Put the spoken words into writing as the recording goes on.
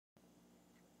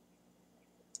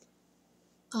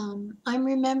I'm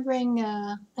remembering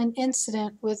an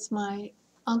incident with my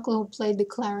uncle who played the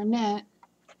clarinet,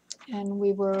 and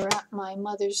we were at my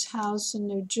mother's house in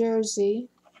New Jersey,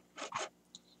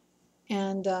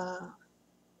 and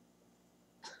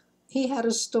he had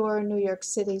a store in New York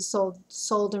City,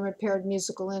 sold and repaired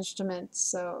musical instruments,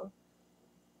 so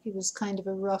he was kind of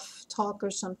a rough talker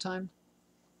sometimes.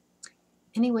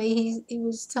 Anyway, he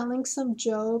was telling some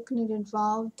joke, and it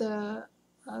involved a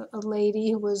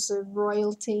lady who was a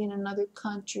royalty in another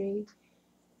country,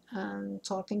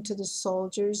 talking to the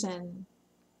soldiers, and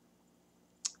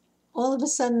all of a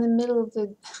sudden, in the middle of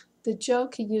the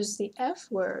joke, he used the F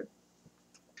word.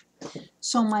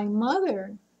 So my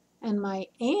mother and my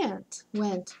aunt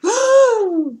went,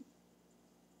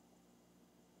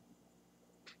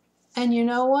 and you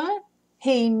know what?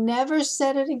 He never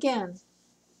said it again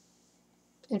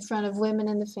in front of women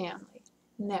in the family.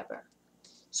 Never.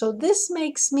 So this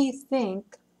makes me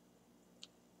think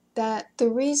that the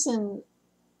reason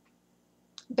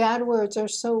bad words are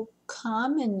so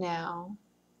common now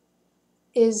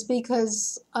is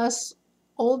because us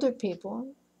older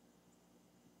people,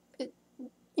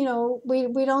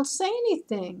 we don't say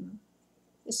anything.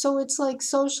 So it's like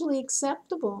socially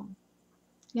acceptable.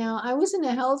 Now, I was in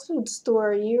a health food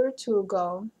store a year or two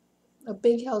ago, a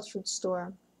big health food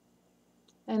store,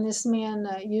 and this man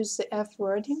used the F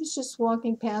word. He was just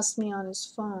walking past me on his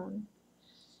phone.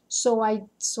 So I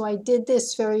did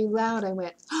this very loud. I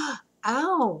went,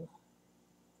 ow,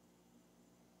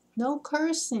 no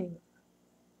cursing.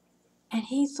 And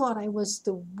he thought I was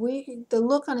the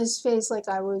look on his face like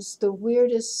I was the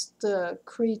weirdest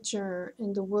creature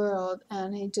in the world.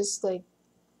 And he just like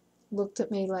looked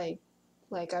at me like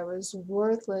I was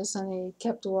worthless, and he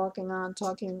kept walking on,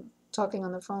 talking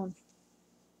on the phone.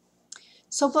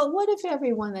 So, but what if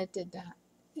everyone that did that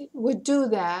would do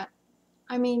that?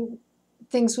 I mean,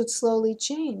 things would slowly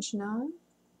change, no?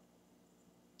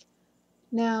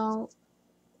 Now,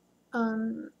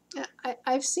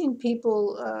 I've seen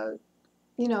people,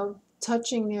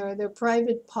 touching their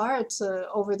private parts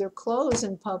over their clothes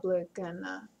in public, and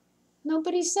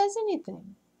nobody says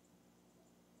anything.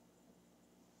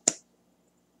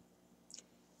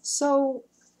 So,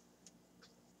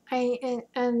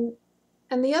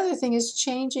 and the other thing is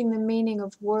changing the meaning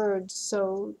of words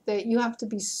so that you have to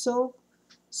be so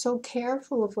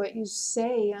careful of what you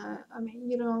say. I mean,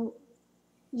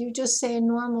 you just say a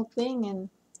normal thing, and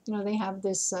they have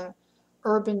this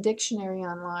Urban Dictionary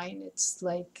online. It's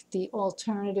like the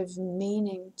alternative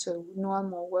meaning to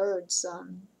normal words.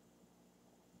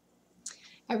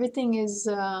 Everything is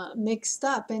mixed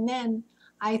up, and then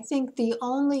I think the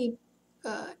only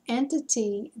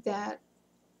entity that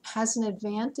has an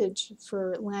advantage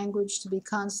for language to be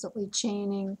constantly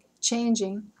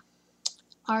changing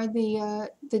are the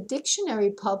dictionary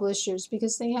publishers,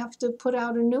 because they have to put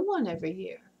out a new one every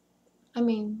year. I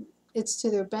mean, it's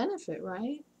to their benefit,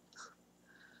 right?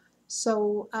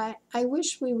 So I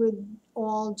wish we would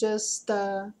all just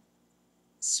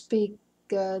speak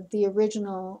the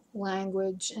original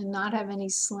language and not have any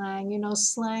slang.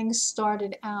 Slang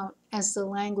started out as the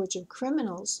language of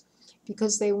criminals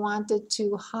because they wanted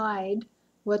to hide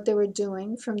what they were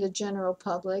doing from the general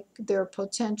public, their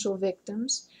potential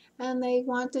victims, and they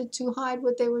wanted to hide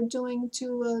what they were doing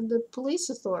to the police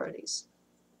authorities.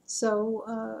 So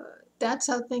that's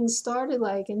how things started.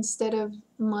 Like, instead of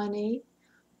money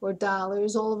or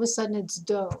dollars, all of a sudden it's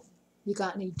dough. You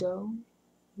got any dough?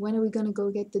 When are we going to go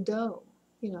get the dough?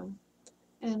 You know,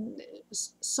 and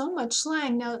so much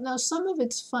slang. Now some of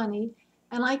it's funny,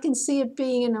 and I can see it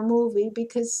being in a movie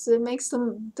because it makes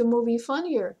the movie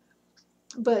funnier.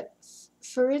 But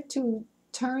for it to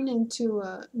turn into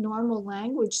a normal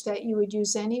language that you would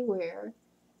use anywhere,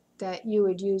 that you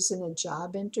would use in a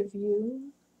job interview,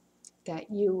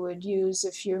 that you would use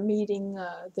if you're meeting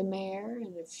the mayor,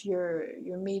 and if you're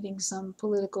meeting some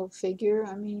political figure.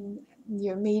 I mean,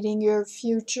 you're meeting your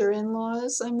future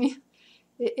in-laws. I mean,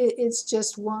 it's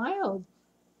just wild.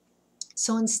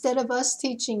 So instead of us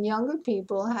teaching younger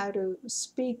people how to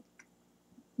speak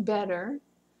better,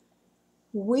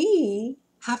 we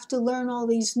have to learn all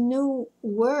these new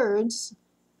words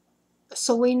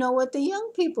so we know what the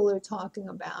young people are talking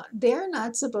about. They're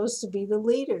not supposed to be the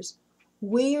leaders.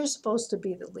 We are supposed to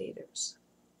be the leaders.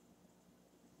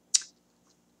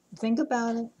 Think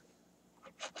about it.